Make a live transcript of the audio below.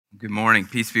Good morning.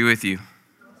 Peace be with you.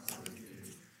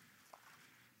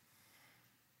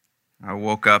 I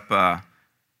woke up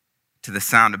to the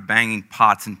sound of banging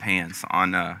pots and pans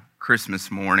on Christmas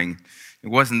morning. It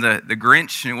wasn't the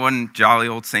Grinch, and it wasn't jolly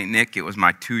old St. Nick. It was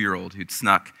my 2-year-old who'd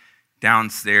snuck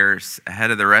downstairs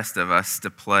ahead of the rest of us to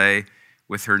play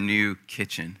with her new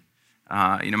kitchen.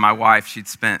 My wife, she'd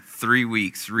spent 3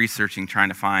 weeks researching, trying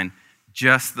to find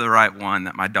just the right one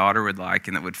that my daughter would like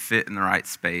and that would fit in the right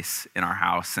space in our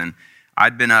house. And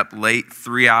I'd been up late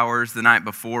 3 hours the night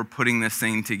before putting this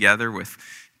thing together with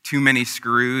too many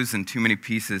screws and too many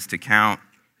pieces to count.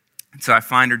 And so I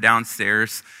find her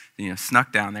downstairs,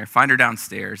 snuck down there, find her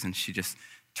downstairs, and she just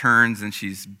turns and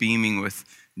she's beaming with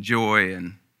joy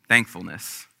and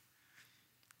thankfulness.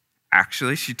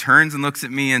 Actually, she turns and looks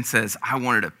at me and says, "I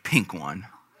wanted a pink one."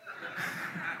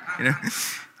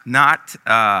 Not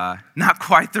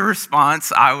quite the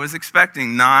response I was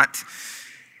expecting, not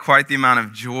quite the amount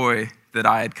of joy that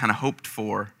I had kind of hoped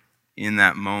for in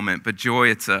that moment. But joy,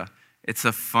 it's a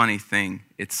funny thing.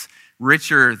 It's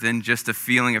richer than just a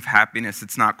feeling of happiness.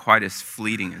 It's not quite as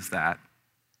fleeting as that.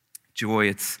 Joy,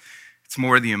 it's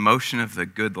more the emotion of the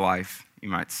good life, you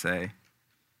might say.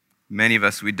 Many of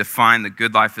us, we define the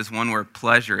good life as one where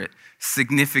pleasure, it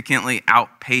significantly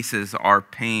outpaces our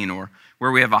pain, or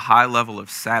where we have a high level of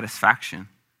satisfaction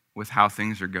with how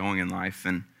things are going in life.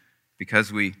 And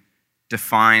because we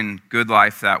define good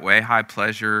life that way, high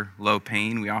pleasure, low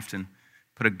pain, we often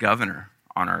put a governor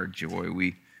on our joy.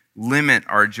 We limit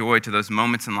our joy to those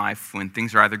moments in life when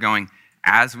things are either going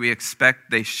as we expect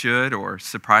they should or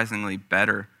surprisingly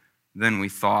better than we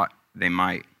thought they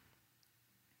might.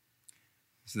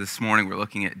 So this morning we're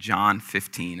looking at John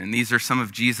 15, and these are some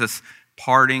of Jesus'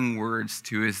 parting words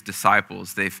to his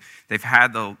disciples. They've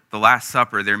had the Last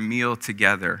Supper, their meal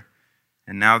together,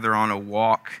 and now they're on a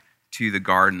walk to the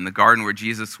garden where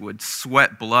Jesus would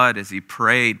sweat blood as he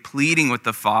prayed, pleading with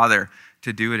the Father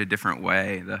to do it a different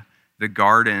way. The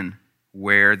garden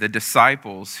where the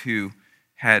disciples who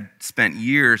had spent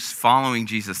years following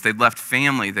Jesus, they'd left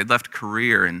family, they'd left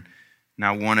career, and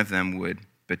now one of them would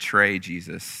betray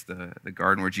Jesus. The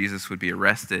garden where Jesus would be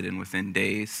arrested and within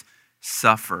days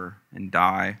suffer and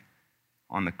die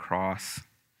on the cross.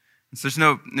 And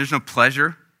so there's no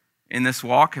pleasure in this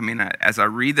walk. I mean, as I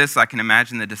read this, I can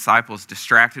imagine the disciples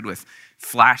distracted with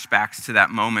flashbacks to that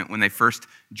moment when they first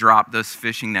dropped those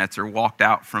fishing nets or walked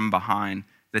out from behind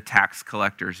the tax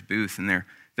collector's booth. And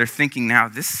they're thinking now,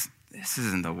 this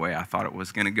isn't the way I thought it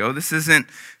was going to go. This isn't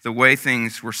the way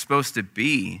things were supposed to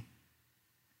be.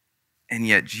 And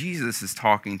yet Jesus is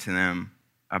talking to them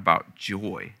about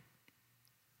joy.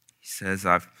 He says,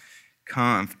 I've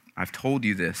told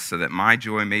you this so that my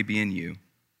joy may be in you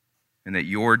and that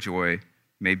your joy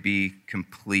may be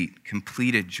complete,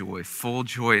 completed joy, full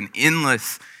joy, an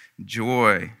endless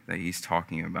joy that he's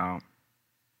talking about.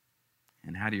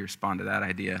 And how do you respond to that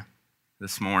idea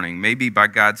this morning? Maybe by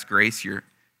God's grace,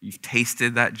 you've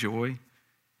tasted that joy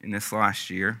in this last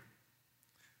year.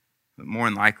 But more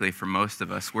than likely for most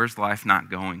of us, where's life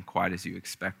not going quite as you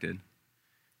expected?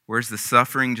 Where's the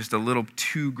suffering just a little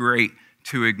too great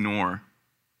to ignore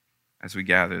as we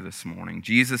gather this morning?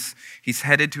 Jesus, he's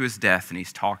headed to his death and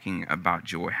he's talking about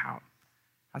joy.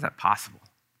 How's that possible?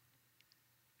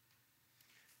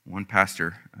 One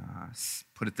pastor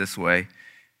put it this way.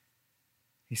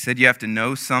 He said, you have to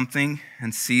know something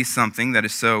and see something that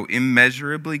is so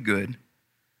immeasurably good,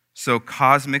 so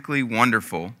cosmically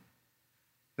wonderful,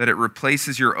 that it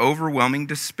replaces your overwhelming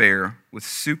despair with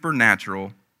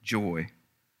supernatural joy.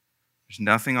 There's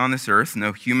nothing on this earth,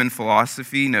 no human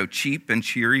philosophy, no cheap and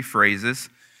cheery phrases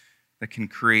that can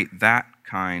create that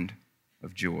kind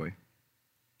of joy.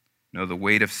 No, the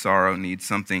weight of sorrow needs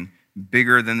something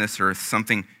bigger than this earth,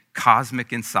 something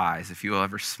cosmic in size, if you will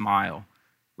ever smile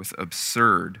with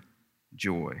absurd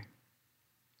joy.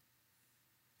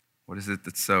 What is it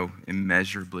that's so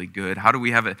immeasurably good? How do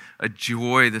we have a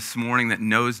joy this morning that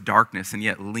knows darkness and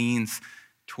yet leans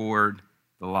toward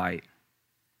the light?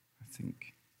 I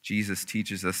think Jesus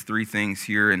teaches us 3 things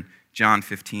here in John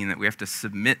 15 that we have to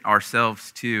submit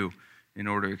ourselves to in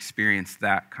order to experience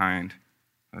that kind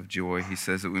of joy. He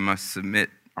says that we must submit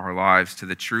our lives to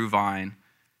the true vine,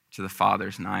 to the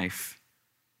Father's knife,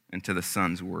 and to the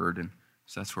Son's word. And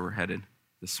so that's where we're headed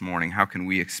this morning. How can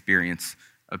we experience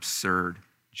absurd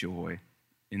joy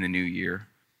in the new year?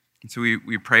 And so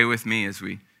we pray with me as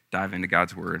we dive into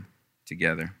God's word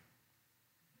together.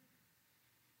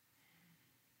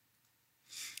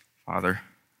 Father,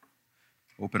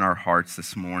 open our hearts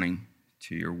this morning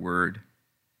to your word.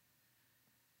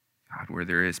 God, where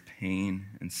there is pain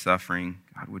and suffering,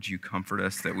 God, would you comfort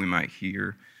us that we might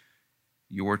hear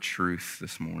your truth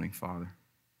this morning, Father?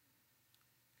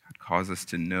 Cause us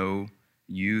to know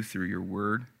you through your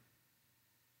word.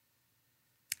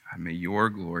 God, may your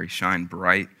glory shine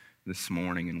bright this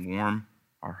morning and warm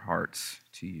our hearts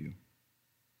to you.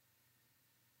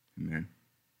 Amen.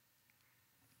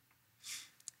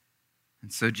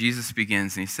 And so Jesus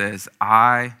begins and he says,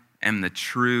 I am the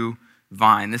true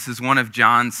vine. This is one of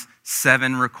John's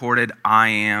 7 recorded I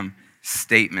am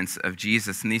statements of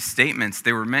Jesus. And these statements,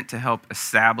 they were meant to help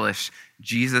establish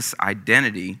Jesus'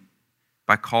 identity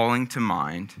by calling to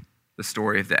mind the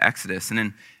story of the Exodus. And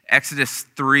in Exodus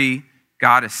 3,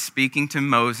 God is speaking to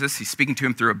Moses. He's speaking to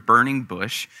him through a burning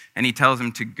bush, and he tells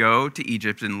him to go to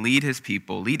Egypt and lead his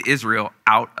people, lead Israel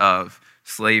out of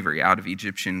slavery, out of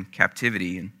Egyptian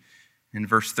captivity. And in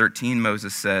verse 13,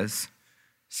 Moses says,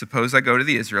 suppose I go to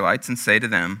the Israelites and say to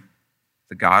them,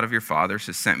 the God of your fathers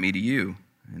has sent me to you.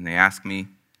 And they ask me,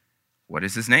 what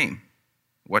is his name?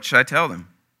 What should I tell them?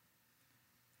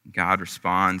 God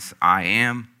responds, I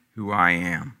am who I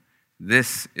am.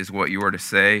 This is what you are to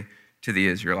say to the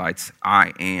Israelites.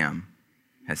 I am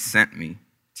has sent me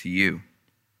to you.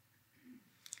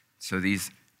 So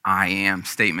these I am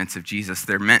statements of Jesus,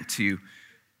 they're meant to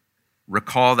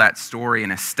recall that story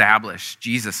and establish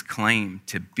Jesus' claim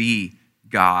to be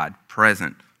God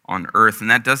present on earth. And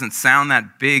that doesn't sound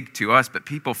that big to us, but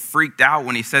people freaked out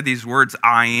when he said these words,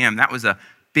 I am. That was a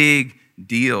big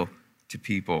deal to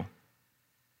people.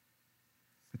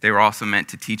 But they were also meant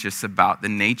to teach us about the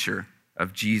nature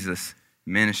of Jesus'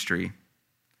 ministry.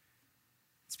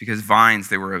 It's because vines,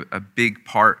 they were a big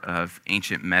part of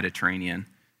ancient Mediterranean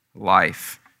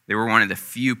life. They were one of the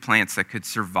few plants that could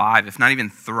survive, if not even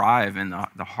thrive, in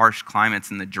the harsh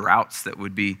climates and the droughts that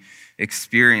would be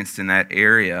experienced in that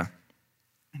area.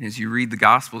 And as you read the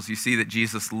Gospels, you see that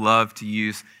Jesus loved to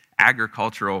use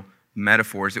agricultural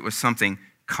metaphors. It was something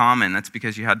common. That's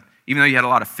because even though you had a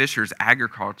lot of fishers,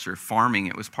 agriculture, farming,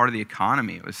 it was part of the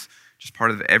economy. It was just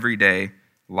part of everyday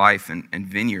life, and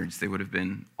vineyards, they would have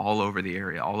been all over the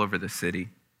area, all over the city.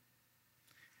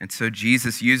 And so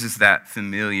Jesus uses that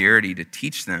familiarity to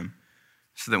teach them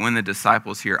so that when the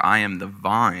disciples hear, I am the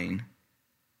vine,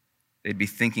 they'd be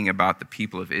thinking about the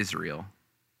people of Israel.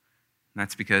 And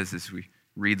that's because as we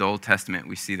read the Old Testament,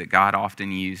 we see that God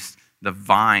often used the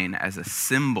vine as a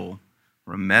symbol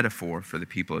or a metaphor for the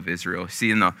people of Israel.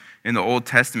 See, in the Old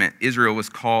Testament, Israel was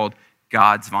called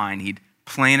God's vine. He'd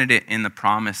planted it in the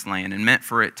promised land and meant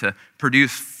for it to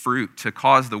produce fruit, to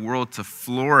cause the world to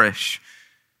flourish.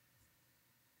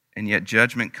 And yet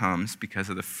judgment comes because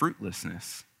of the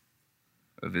fruitlessness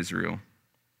of Israel.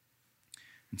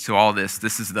 And so all this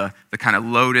is the kind of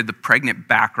loaded, the pregnant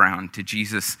background to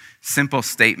Jesus' simple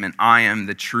statement, I am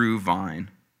the true vine.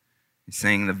 He's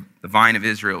saying the vine of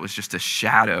Israel was just a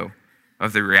shadow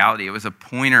of the reality. It was a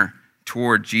pointer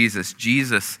toward Jesus.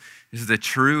 Jesus is the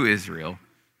true Israel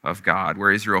of God.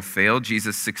 Where Israel failed,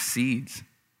 Jesus succeeds.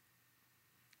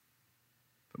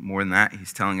 But more than that,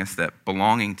 he's telling us that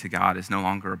belonging to God is no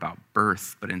longer about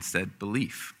birth, but instead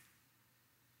belief.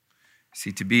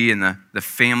 See, to be in the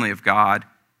family of God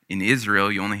in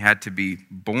Israel, you only had to be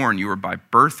born. You were by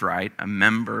birthright a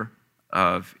member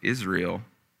of Israel,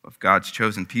 of God's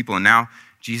chosen people. And now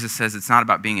Jesus says it's not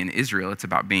about being in Israel, it's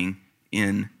about being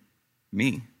in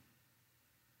me.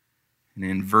 And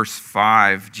in verse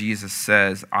 5, Jesus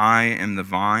says, I am the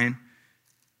vine,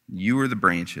 you are the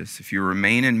branches. If you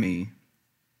remain in me,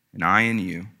 and I in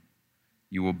you,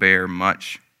 you will bear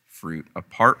much fruit.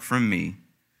 Apart from me,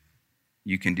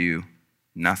 you can do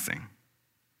nothing.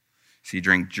 See,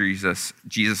 during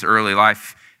Jesus' early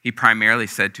life, he primarily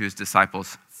said to his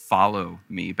disciples, follow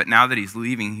me. But now that he's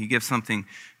leaving, he gives something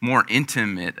more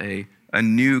intimate, a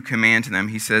new command to them.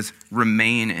 He says,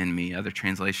 remain in me. Other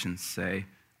translations say,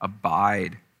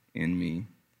 abide in me.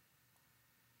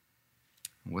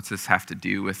 What's this have to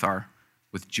do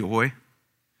with joy?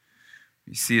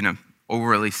 You see, in an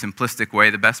overly simplistic way,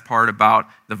 the best part about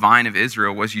the vine of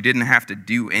Israel was you didn't have to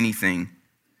do anything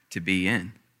to be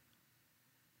in.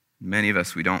 Many of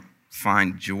us, we don't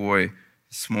find joy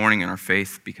this morning in our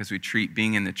faith because we treat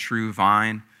being in the true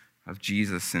vine of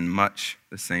Jesus in much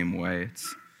the same way.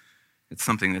 It's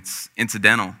something that's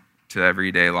incidental to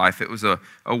everyday life. It was a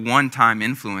one-time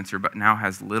influencer, but now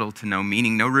has little to no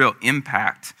meaning, no real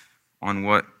impact on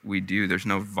what we do. There's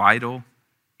no vital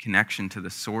connection to the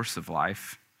source of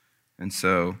life, and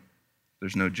so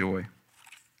there's no joy.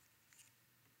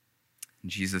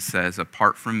 And Jesus says,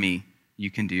 apart from me,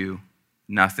 you can do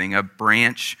nothing. A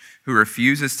branch who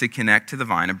refuses to connect to the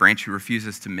vine, a branch who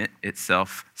refuses to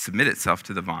submit itself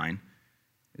to the vine,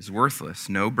 is worthless.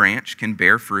 No branch can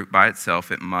bear fruit by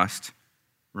itself. It must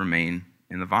remain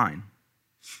in the vine.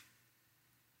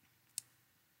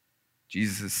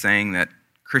 Jesus is saying that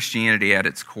Christianity at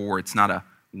its core, it's not a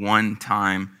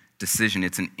one-time decision.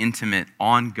 It's an intimate,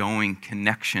 ongoing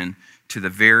connection to the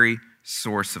very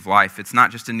source of life. It's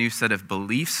not just a new set of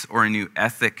beliefs or a new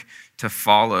ethic to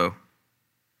follow.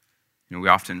 We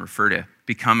often refer to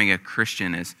becoming a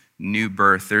Christian as new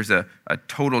birth. There's a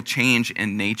total change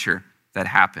in nature that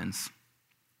happens.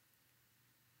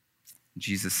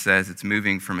 Jesus says it's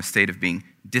moving from a state of being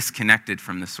disconnected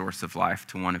from the source of life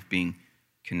to one of being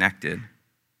connected. I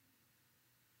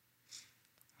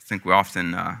think we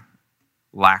often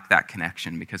lack that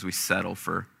connection because we settle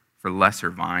for lesser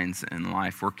vines in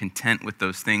life. We're content with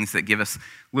those things that give us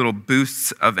little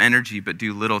boosts of energy but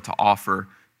do little to offer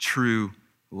true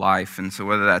life. And so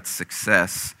whether that's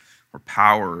success or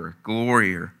power or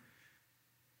glory or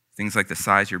things like the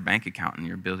size of your bank account and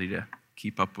your ability to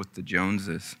keep up with the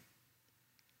Joneses.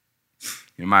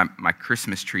 My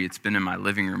Christmas tree, it's been in my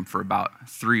living room for about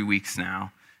 3 weeks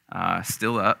now.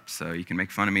 Still up, so you can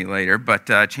make fun of me later. But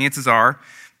chances are,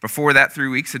 before that 3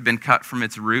 weeks had been cut from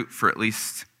its root for at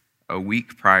least a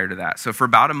week prior to that. So for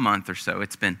about a month or so,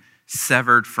 it's been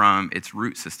severed from its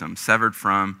root system, severed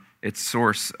from its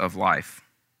source of life.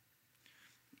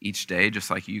 Each day, just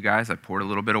like you guys, I poured a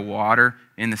little bit of water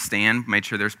in the stand, made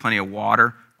sure there's plenty of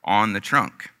water on the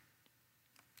trunk.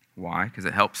 Why? Because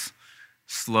it helps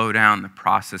slow down the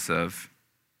process of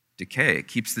decay. It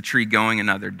keeps the tree going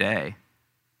another day.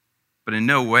 But in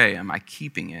no way am I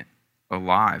keeping it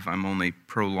alive. I'm only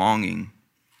prolonging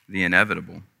the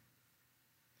inevitable.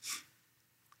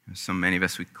 So many of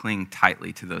us, we cling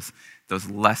tightly to those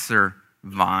lesser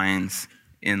vines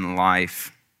in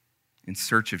life in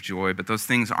search of joy, but those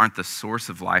things aren't the source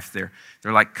of life. They're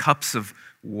like cups of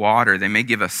water. They may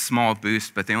give a small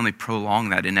boost, but they only prolong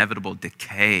that inevitable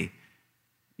decay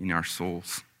in our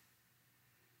souls.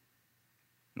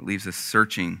 It leaves us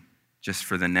searching just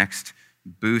for the next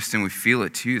boost, and we feel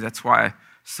it too. That's why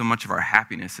so much of our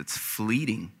happiness, it's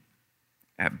fleeting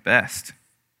at best. It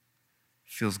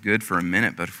feels good for a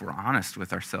minute, but if we're honest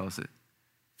with ourselves, it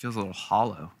feels a little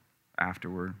hollow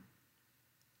afterward.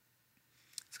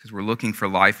 It's because we're looking for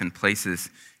life in places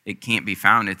it can't be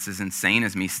found. It's as insane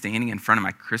as me standing in front of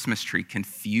my Christmas tree,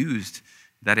 confused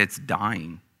that it's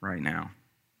dying right now.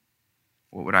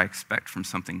 What would I expect from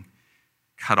something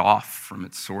cut off from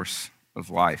its source of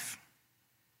life?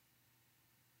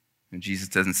 And Jesus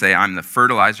doesn't say, I'm the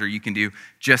fertilizer, you can do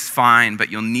just fine, but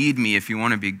you'll need me if you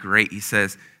want to be great. He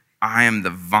says, I am the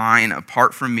vine.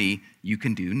 Apart from me, you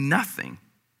can do nothing.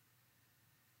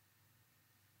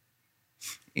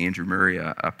 Andrew Murray,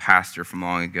 a pastor from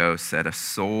long ago, said, a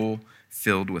soul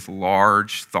filled with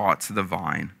large thoughts of the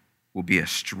vine will be a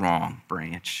strong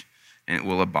branch, and it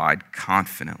will abide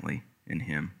confidently in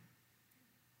him.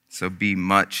 So be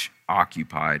much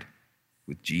occupied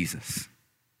with Jesus.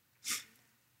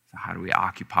 So how do we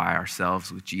occupy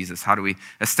ourselves with Jesus? How do we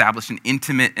establish an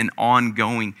intimate and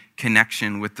ongoing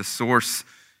connection with the source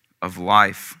of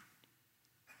life?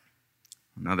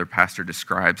 Another pastor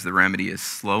describes the remedy as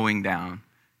slowing down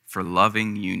for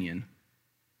loving union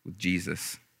with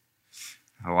Jesus.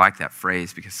 I like that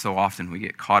phrase because so often we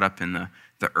get caught up in the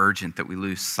urgent that we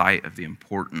lose sight of the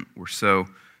important. We're so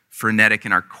frenetic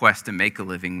in our quest to make a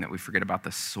living that we forget about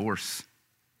the source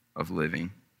of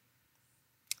living.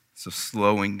 So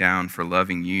slowing down for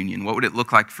loving union. What would it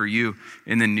look like for you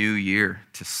in the new year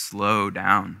to slow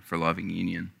down for loving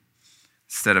union?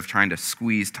 Instead of trying to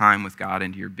squeeze time with God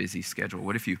into your busy schedule,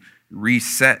 what if you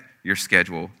reset your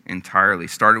schedule entirely,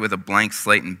 started with a blank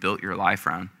slate and built your life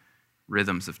around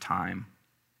rhythms of time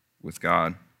with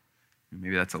God?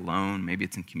 Maybe that's alone, maybe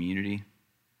it's in community,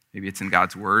 maybe it's in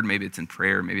God's word, maybe it's in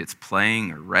prayer, maybe it's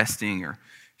playing or resting or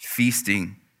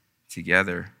feasting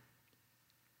together.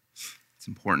 It's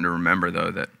important to remember,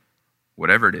 though, that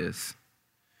whatever it is,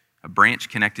 a branch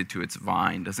connected to its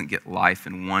vine doesn't get life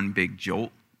in one big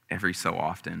jolt every so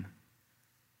often,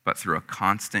 but through a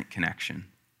constant connection,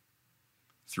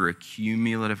 through a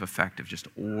cumulative effect of just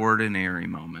ordinary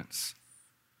moments.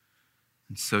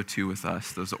 And so too with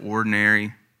us, those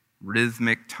ordinary,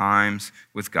 rhythmic times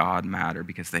with God matter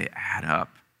because they add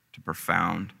up to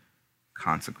profound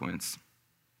consequence.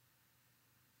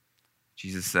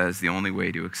 Jesus says the only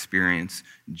way to experience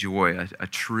joy, a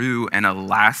true and a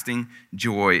lasting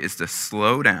joy, is to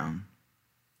slow down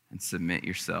and submit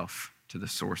yourself to the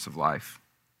source of life.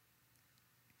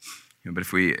 But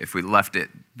if we left it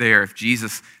there, if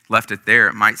Jesus left it there,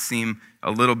 it might seem a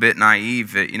little bit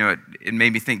naive. It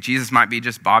made me think Jesus might be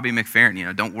just Bobby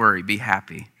McFerrin. Don't worry, be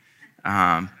happy.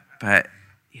 But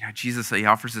Jesus, he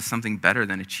offers us something better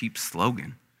than a cheap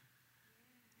slogan.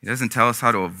 He doesn't tell us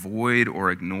how to avoid or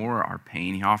ignore our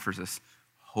pain. He offers us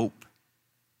hope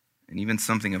and even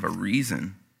something of a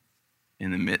reason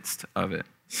in the midst of it.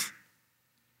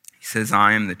 He says,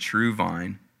 I am the true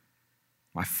vine.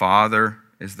 My Father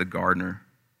is the gardener.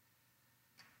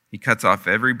 He cuts off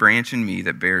every branch in me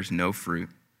that bears no fruit,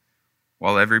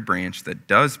 while every branch that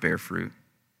does bear fruit,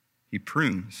 he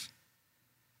prunes,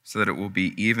 so that it will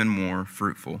be even more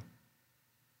fruitful.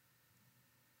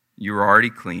 You are already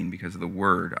clean because of the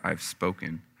word I've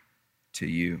spoken to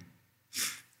you.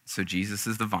 So Jesus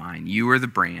is the vine, you are the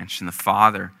branch, and the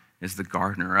Father is the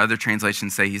gardener. Other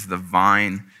translations say he's the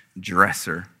vine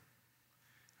dresser.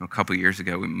 A couple years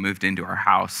ago, we moved into our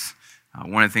house.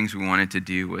 One of the things we wanted to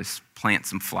do was plant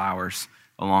some flowers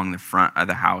along the front of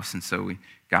the house. And so we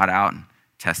got out and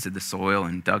tested the soil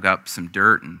and dug up some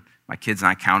dirt. And my kids and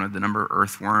I counted the number of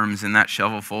earthworms in that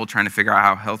shovelful, trying to figure out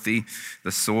how healthy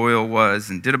the soil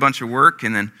was, and did a bunch of work,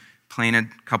 and then planted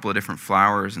a couple of different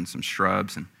flowers and some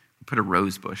shrubs, and put a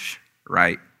rose bush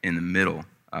right in the middle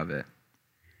of it.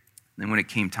 And then when it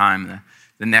came time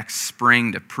the next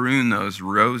spring to prune those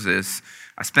roses,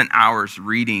 I spent hours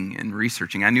reading and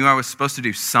researching. I knew I was supposed to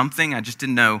do something, I just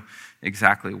didn't know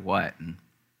exactly what. And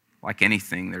like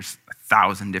anything, there's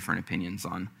 1,000 different opinions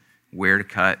on where to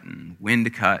cut and when to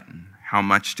cut and how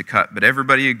much to cut, but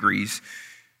everybody agrees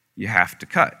you have to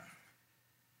cut.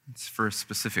 It's for a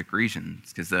specific reason.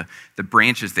 It's because the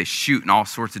branches, they shoot in all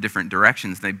sorts of different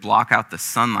directions. They block out the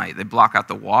sunlight. They block out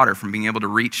the water from being able to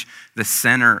reach the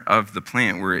center of the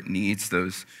plant where it needs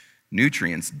those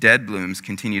nutrients. Dead blooms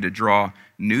continue to draw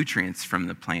nutrients from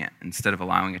the plant instead of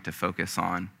allowing it to focus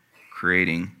on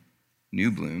creating new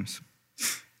blooms.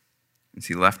 And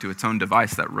see, left to its own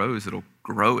device, that rose, it'll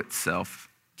grow itself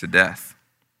to death.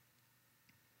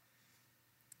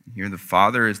 Here, the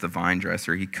Father is the vine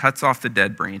dresser. He cuts off the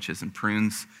dead branches and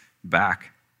prunes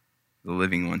back the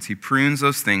living ones. He prunes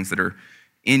those things that are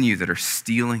in you that are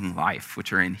stealing life,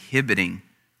 which are inhibiting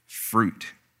fruit.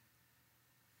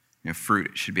 Fruit,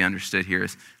 it should be understood here,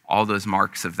 as all those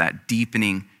marks of that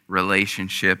deepening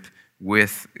relationship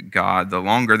with God. The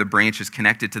longer the branch is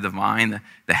connected to the vine,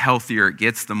 the healthier it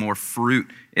gets, the more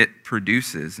fruit it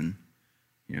produces. And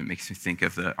it makes me think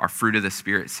of our Fruit of the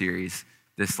Spirit series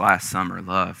this last summer: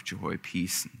 love, joy,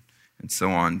 peace, and so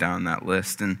on down that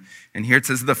list. And here it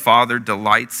says the Father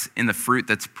delights in the fruit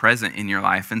that's present in your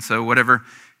life. And so whatever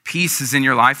peace is in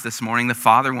your life this morning, the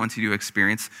Father wants you to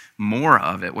experience more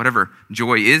of it. Whatever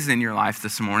joy is in your life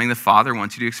this morning, the Father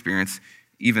wants you to experience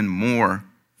even more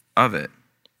of it.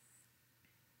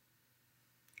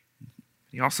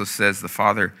 He also says the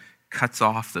Father cuts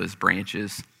off those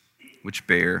branches which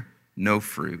bear no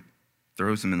fruit,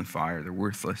 throws them in the fire. They're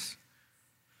worthless.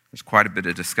 There's quite a bit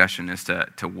of discussion as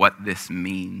to what this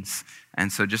means.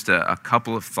 And so just a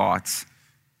couple of thoughts.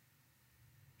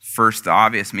 First, the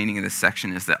obvious meaning of this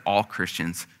section is that all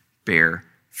Christians bear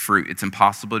fruit. It's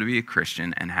impossible to be a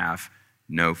Christian and have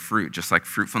no fruit. Just like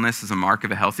fruitfulness is a mark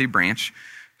of a healthy branch,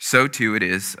 so too it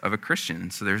is of a Christian.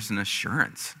 So there's an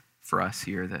assurance for us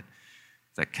here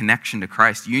that connection to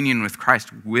Christ, union with Christ,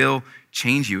 will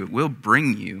change you. It will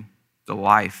bring you the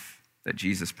life that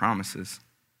Jesus promises.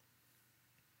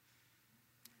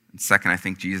 And second, I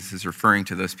think Jesus is referring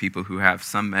to those people who have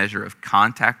some measure of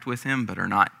contact with him but are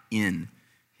not in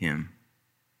him.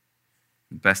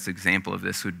 The best example of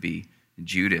this would be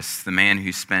Judas, the man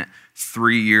who spent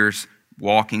 3 years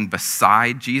walking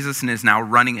beside Jesus and is now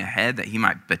running ahead that he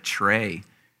might betray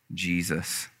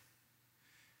Jesus.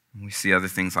 And we see other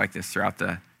things like this throughout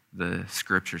the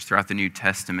scriptures, throughout the New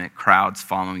Testament, crowds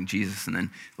following Jesus and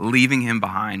then leaving him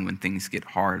behind when things get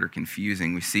hard or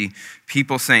confusing. We see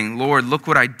people saying, Lord, look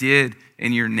what I did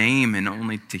in your name, and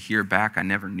only to hear back, I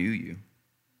never knew you.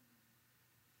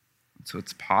 So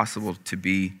it's possible to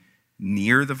be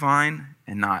near the vine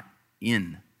and not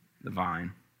in the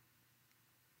vine.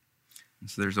 And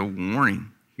so there's a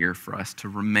warning here for us to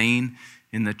remain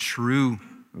in the true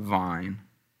vine.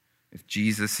 If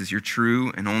Jesus is your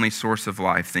true and only source of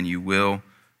life, then you will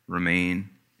remain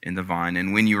in the vine.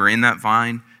 And when you are in that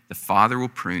vine, the Father will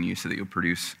prune you so that you'll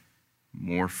produce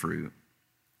more fruit.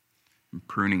 And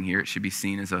pruning here, it should be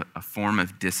seen as a form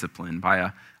of discipline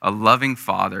by a loving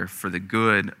Father for the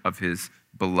good of his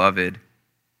beloved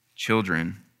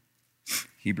children.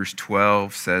 Hebrews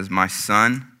 12 says, My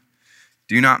son,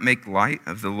 do not make light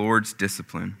of the Lord's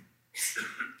discipline,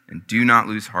 and do not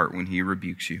lose heart when he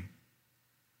rebukes you.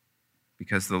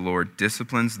 Because the Lord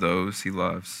disciplines those he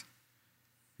loves,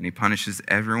 and he punishes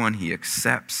everyone he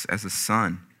accepts as a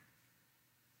son.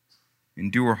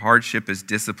 Endure hardship as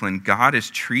discipline. God is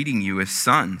treating you as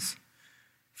sons.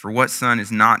 For what son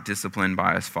is not disciplined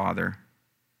by his father?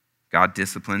 God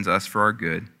disciplines us for our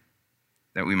good,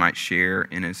 that we might share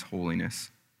in his holiness.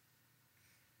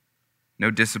 No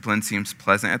discipline seems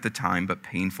pleasant at the time, but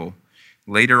painful.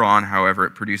 Later on, however,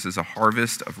 it produces a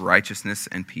harvest of righteousness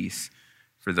and peace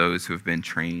for those who have been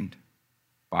trained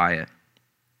by it.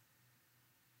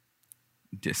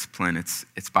 Discipline, it's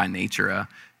by nature a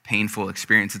painful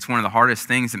experience. It's one of the hardest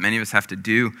things that many of us have to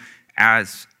do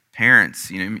as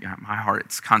parents. My heart,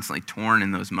 it's constantly torn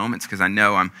in those moments because I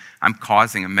know I'm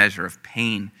causing a measure of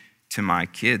pain to my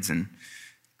kids. And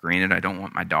granted, I don't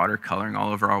want my daughter coloring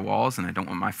all over our walls, and I don't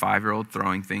want my 5-year-old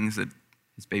throwing things at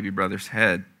his baby brother's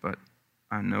head, but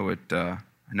I know it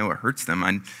hurts them.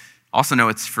 I also know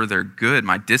it's for their good.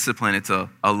 My discipline, it's a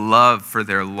love for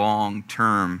their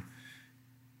long-term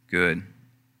good.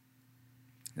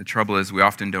 The trouble is we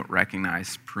often don't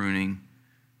recognize pruning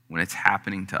when it's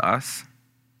happening to us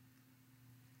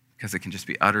because it can just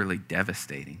be utterly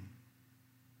devastating.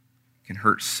 It can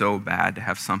hurt so bad to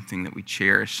have something that we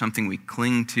cherish, something we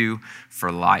cling to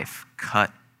for life,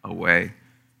 cut away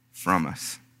from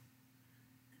us.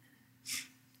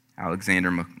 Alexander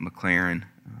Maclaren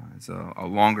is a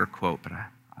longer quote, but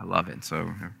I love it, so I'm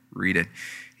going to read it.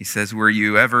 He says, "Were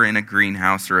you ever in a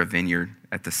greenhouse or a vineyard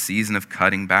at the season of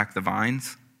cutting back the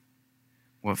vines?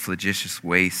 What flagitious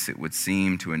waste it would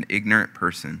seem to an ignorant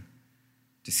person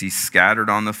to see scattered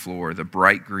on the floor the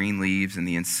bright green leaves and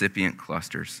the incipient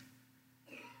clusters,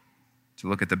 to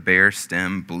look at the bare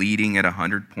stem bleeding at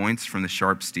 100 points from the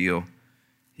sharp steel.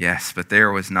 Yes, but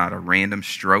there was not a random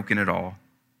stroke in it all.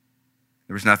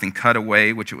 There was nothing cut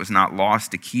away which it was not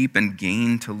lost to keep and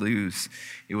gain to lose.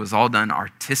 It was all done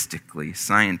artistically,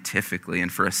 scientifically, and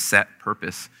for a set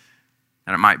purpose,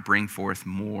 that it might bring forth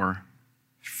more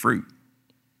fruit."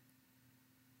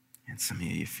 And some of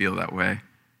you feel that way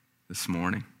this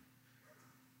morning.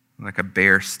 Like a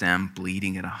bare stem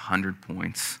bleeding at 100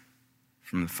 points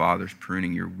from the Father's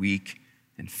pruning. You're weak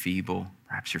and feeble.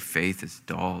 Perhaps your faith is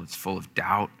dull. It's full of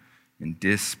doubt and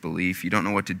disbelief. You don't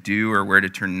know what to do or where to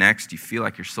turn next. You feel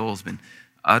like your soul's been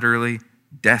utterly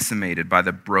decimated by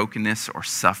the brokenness or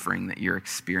suffering that you're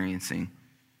experiencing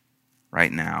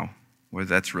right now. Whether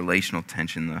that's relational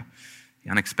tension, the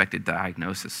unexpected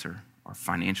diagnosis, or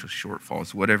financial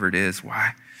shortfalls, whatever it is,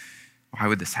 why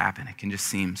would this happen? It can just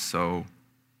seem so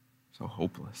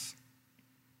hopeless.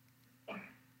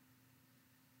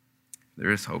 There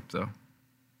is hope, though.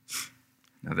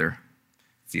 Another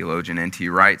theologian, N.T.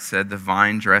 Wright, said, "The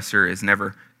vine dresser is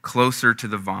never closer to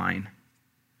the vine.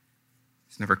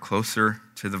 It's never closer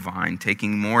to the vine,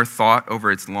 taking more thought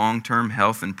over its long-term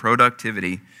health and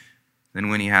productivity than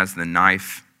when he has the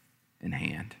knife in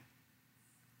hand."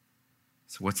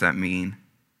 So what's that mean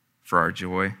for our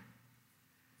joy?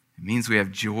 It means we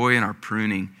have joy in our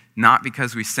pruning, not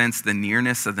because we sense the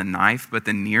nearness of the knife, but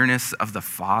the nearness of the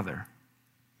Father.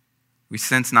 We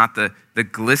sense not the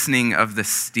glistening of the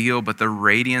steel, but the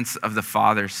radiance of the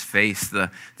Father's face,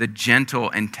 the gentle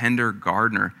and tender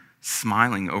gardener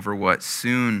smiling over what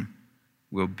soon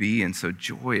will be. And so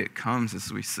joy, it comes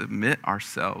as we submit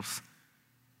ourselves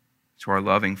to our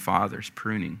loving Father's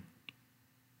pruning.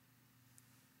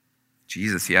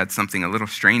 Jesus, he had something a little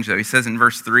strange, though. He says in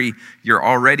verse 3, "You're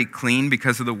already clean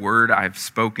because of the word I've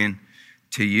spoken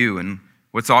to you." And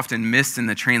what's often missed in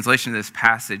the translation of this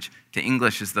passage to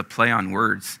English is the play on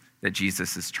words that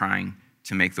Jesus is trying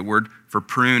to make. The word for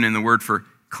prune and the word for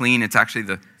clean, it's actually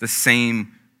the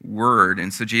same word.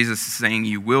 And so Jesus is saying,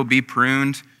 you will be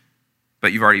pruned,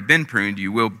 but you've already been pruned.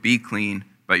 You will be clean,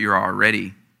 but you're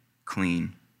already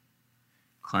clean.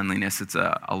 Cleanliness, it's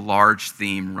a large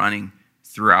theme running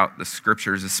throughout the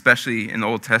scriptures, especially in the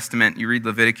Old Testament. You read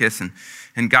Leviticus,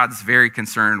 and God's very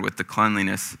concerned with the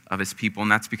cleanliness of his people, and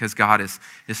that's because God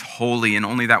is holy, and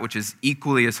only that which is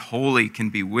equally as holy can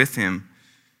be with him.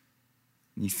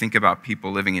 You think about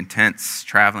people living in tents,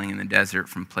 traveling in the desert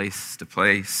from place to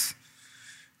place.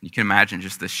 You can imagine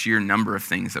just the sheer number of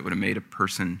things that would have made a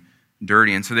person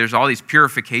dirty. And so there's all these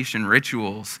purification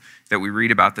rituals that we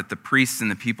read about that the priests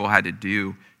and the people had to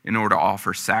do in order to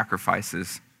offer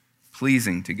sacrifices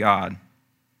pleasing to God.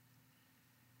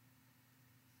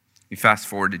 We fast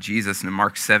forward to Jesus in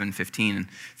Mark 7:15, and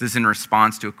this is in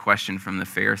response to a question from the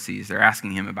Pharisees. They're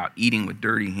asking him about eating with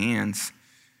dirty hands.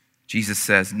 Jesus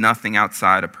says, "Nothing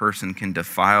outside a person can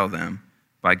defile them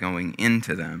by going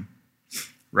into them.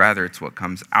 Rather, it's what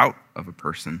comes out of a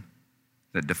person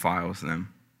that defiles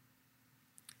them."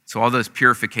 So all those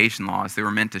purification laws, they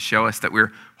were meant to show us that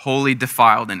we're wholly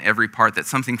defiled in every part, that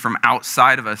something from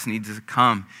outside of us needs to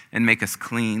come and make us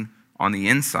clean on the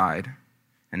inside.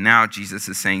 And now Jesus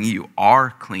is saying you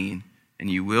are clean and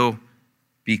you will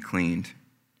be cleaned.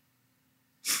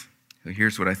 So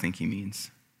here's what I think he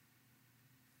means.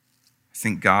 I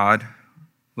think God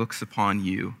looks upon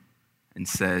you and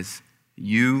says,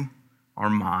 "You are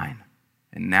mine,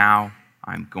 and now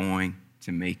I'm going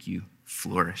to make you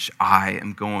flourish. I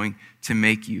am going to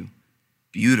make you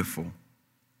beautiful.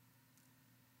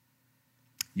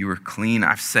 You are clean.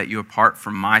 I've set you apart for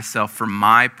myself, for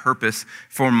my purpose,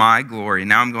 for my glory.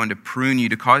 Now I'm going to prune you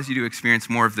to cause you to experience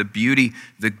more of the beauty,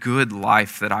 the good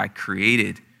life that I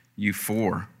created you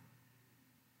for.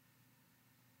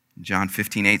 John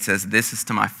 15:8 says, this is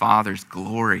to my Father's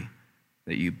glory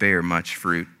that you bear much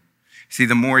fruit. See,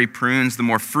 the more he prunes, the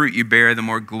more fruit you bear, the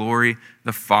more glory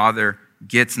the Father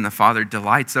gets, and the Father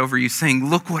delights over you, saying,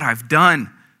 look what I've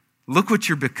done. Look what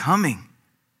you're becoming.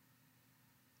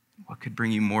 What could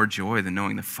bring you more joy than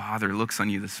knowing the Father looks on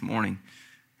you this morning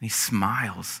and he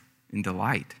smiles in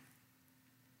delight?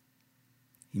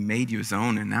 He made you his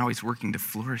own, and now he's working to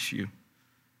flourish you.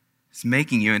 He's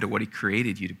making you into what he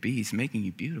created you to be. He's making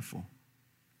you beautiful.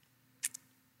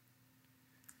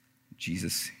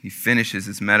 Jesus, he finishes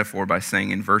his metaphor by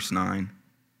saying in verse 9,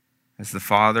 as the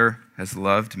Father has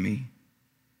loved me,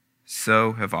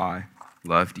 so have I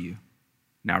loved you.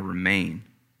 Now remain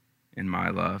in my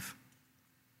love.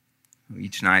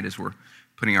 Each night as we're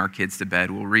putting our kids to bed,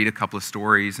 we'll read a couple of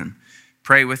stories and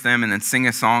pray with them and then sing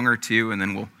a song or two, and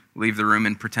then we'll leave the room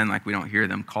and pretend like we don't hear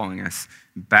them calling us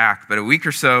back. But a week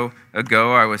or so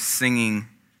ago, I was singing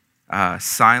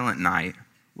Silent Night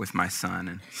with my son,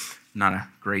 and I'm not a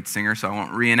great singer, so I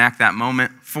won't reenact that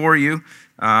moment for you.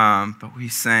 But we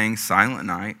sang Silent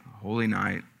Night, Holy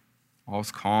Night,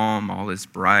 all's calm, all is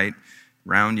bright,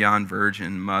 round yon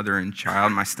virgin, mother and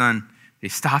child. My son, he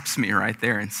stops me right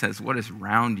there and says, what does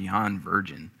round yon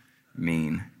virgin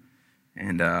mean?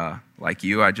 And like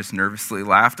you, I just nervously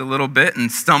laughed a little bit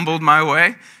and stumbled my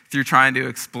way through trying to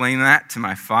explain that to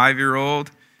my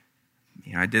 5-year-old.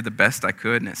 I did the best I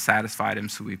could, and it satisfied him,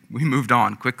 so we moved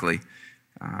on quickly,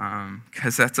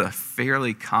 because that's a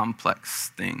fairly complex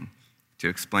thing to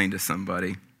explain to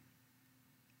somebody.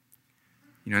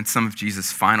 In some of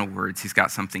Jesus' final words, he's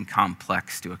got something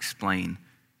complex to explain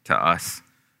to us.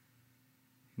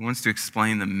 He wants to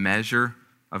explain the measure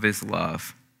of his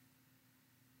love.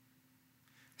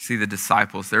 See, the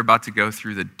disciples, they're about to go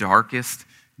through the darkest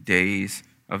days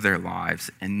of their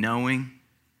lives, and knowing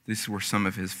these were some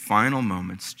of his final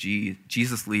moments,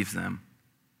 Jesus leaves them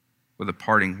with a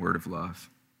parting word of love.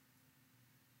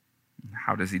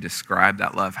 How does he describe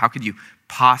that love? How could you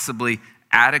possibly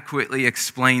adequately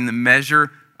explain the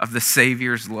measure of the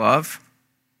Savior's love?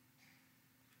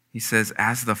 He says,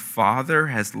 as the Father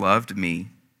has loved me,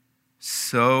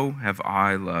 so have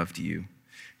I loved you.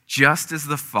 Just as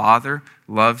the Father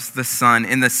loves the Son,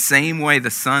 in the same way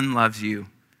the Son loves you.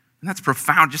 And that's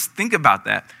profound. Just think about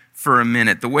that for a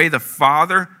minute. The way the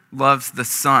Father loves the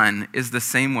Son is the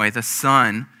same way the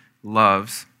Son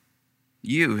loves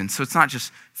you. And so it's not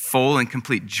just full and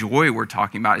complete joy we're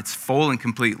talking about. It's full and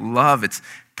complete love. It's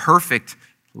perfect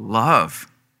love.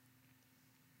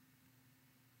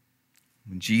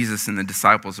 When Jesus and the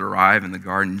disciples arrive in the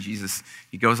garden,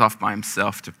 he goes off by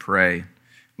himself to pray.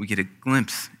 We get a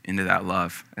glimpse into that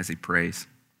love as he prays.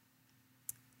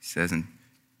 He says, and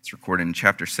it's recorded in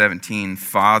chapter 17,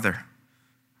 Father,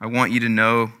 I want you to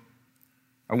know,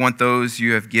 I want those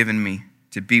you have given me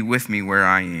to be with me where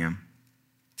I am,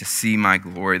 to see my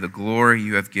glory, the glory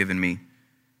you have given me,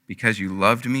 because you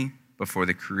loved me before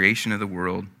the creation of the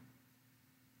world.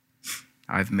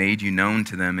 I've made you known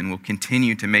to them and will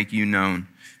continue to make you known,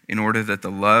 in order that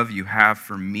the love you have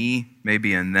for me may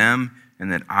be in them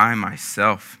and that I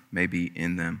myself may be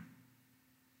in them.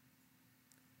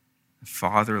 The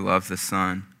Father loved the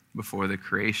Son before the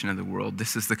creation of the world.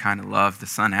 This is the kind of love the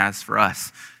Son has for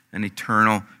us, an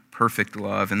eternal, perfect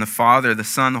love. And the Father, the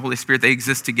Son, the Holy Spirit, they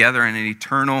exist together in an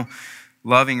eternal,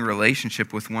 loving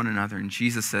relationship with one another. And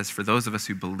Jesus says, for those of us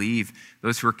who believe,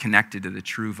 those who are connected to the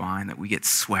true vine, that we get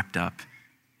swept up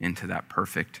into that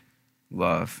perfect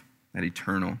love, that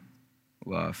eternal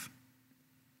love.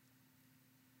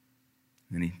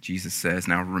 And Jesus says,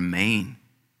 now remain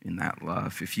in that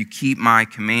love. If you keep my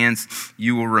commands,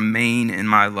 you will remain in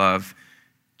my love,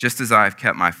 just as I have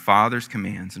kept my Father's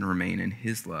commands and remain in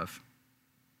his love.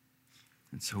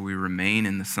 And so we remain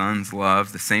in the Son's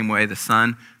love the same way the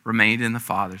Son remained in the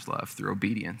Father's love, through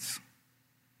obedience.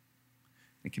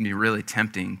 It can be really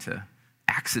tempting to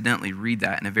accidentally read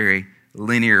that in a very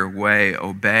linear way.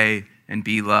 Obey and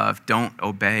be loved. Don't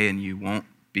obey and you won't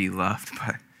be loved.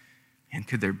 But, man,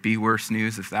 could there be worse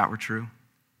news if that were true?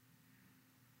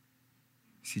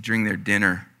 See, during their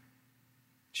dinner,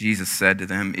 Jesus said to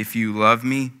them, if you love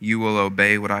me, you will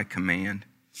obey what I command.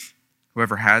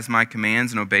 Whoever has my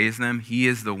commands and obeys them, he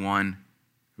is the one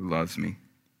who loves me.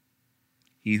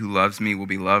 He who loves me will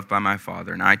be loved by my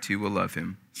Father, and I too will love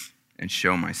him and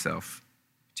show myself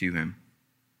to him.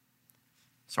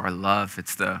 So our love,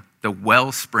 it's the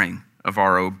wellspring of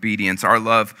our obedience. Our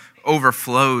love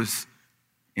overflows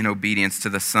in obedience to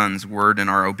the Son's word, and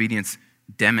our obedience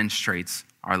demonstrates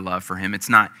our love for him. It's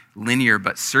not linear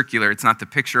but circular. It's not the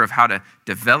picture of how to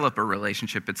develop a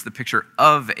relationship. It's the picture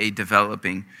of a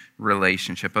developing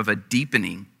relationship, of a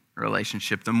deepening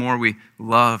relationship. The more we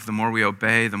love, the more we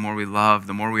obey, the more we love,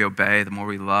 the more we obey, the more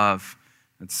we love,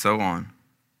 and so on.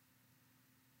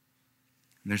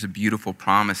 And there's a beautiful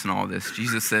promise in all this.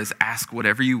 Jesus says, ask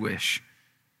whatever you wish,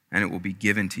 and it will be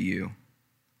given to you.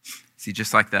 See,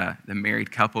 just like the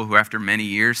married couple who after many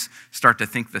years start to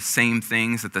think the same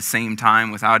things at the same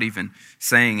time without even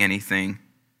saying anything,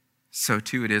 so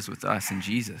too it is with us and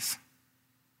Jesus.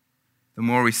 The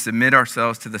more we submit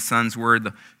ourselves to the Son's word,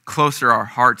 the closer our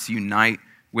hearts unite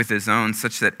with his own,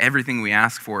 such that everything we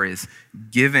ask for is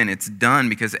given, it's done,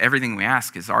 because everything we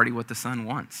ask is already what the Son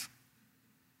wants.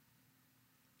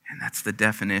 And that's the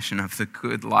definition of the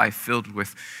good life filled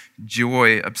with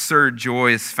joy. Absurd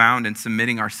joy is found in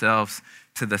submitting ourselves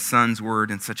to the Son's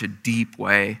word in such a deep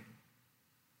way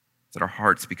that our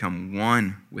hearts become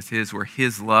one with his, where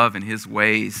his love and his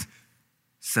ways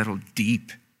settle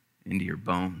deep into your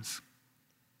bones.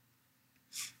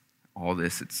 All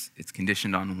this, it's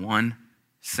conditioned on one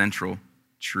central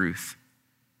truth.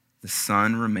 The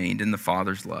Son remained in the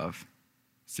Father's love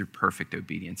through perfect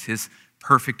obedience. His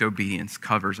perfect obedience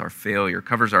covers our failure,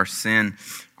 covers our sin.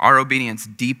 Our obedience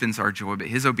deepens our joy, but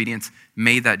his obedience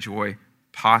made that joy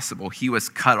possible. He was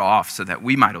cut off so that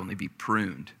we might only be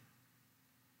pruned.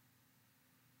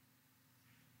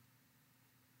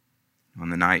 On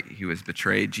the night he was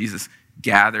betrayed, Jesus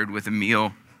gathered a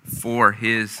meal for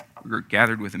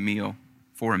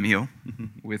a meal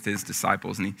with his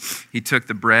disciples. And he took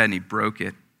the bread and he broke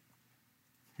it.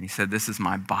 And he said, this is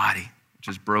my body, which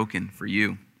is broken for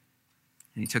you.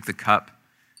 And he took the cup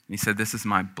and he said, this is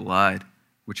my blood,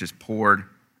 which is poured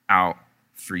out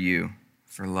for you.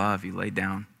 For love, he laid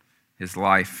down his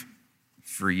life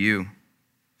for you.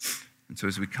 And so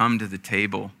as we come to the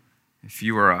table, if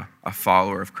you are a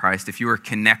follower of Christ, if you are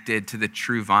connected to the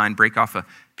true vine, break off a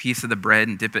piece of the bread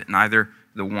and dip it in either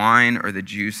the wine or the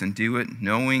juice, and do it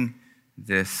knowing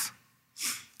this.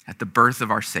 At the birth of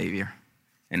our Savior,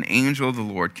 an angel of the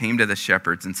Lord came to the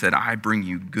shepherds and said, I bring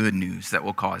you good news that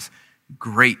will cause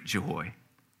great joy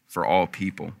for all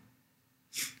people.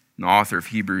 And the author of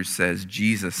Hebrews says,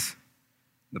 Jesus,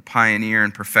 the pioneer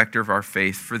and perfecter of our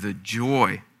faith, for the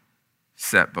joy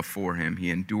set before him, he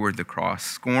endured the cross,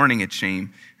 scorning its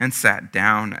shame, and sat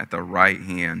down at the right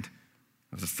hand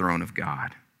of the throne of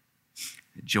God.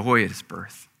 Joy at his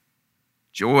birth,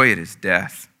 joy at his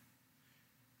death.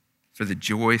 For the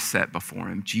joy set before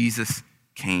him, Jesus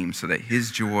came so that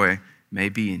his joy may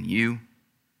be in you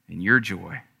and your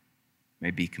joy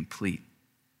may be complete.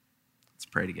 Let's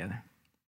pray together.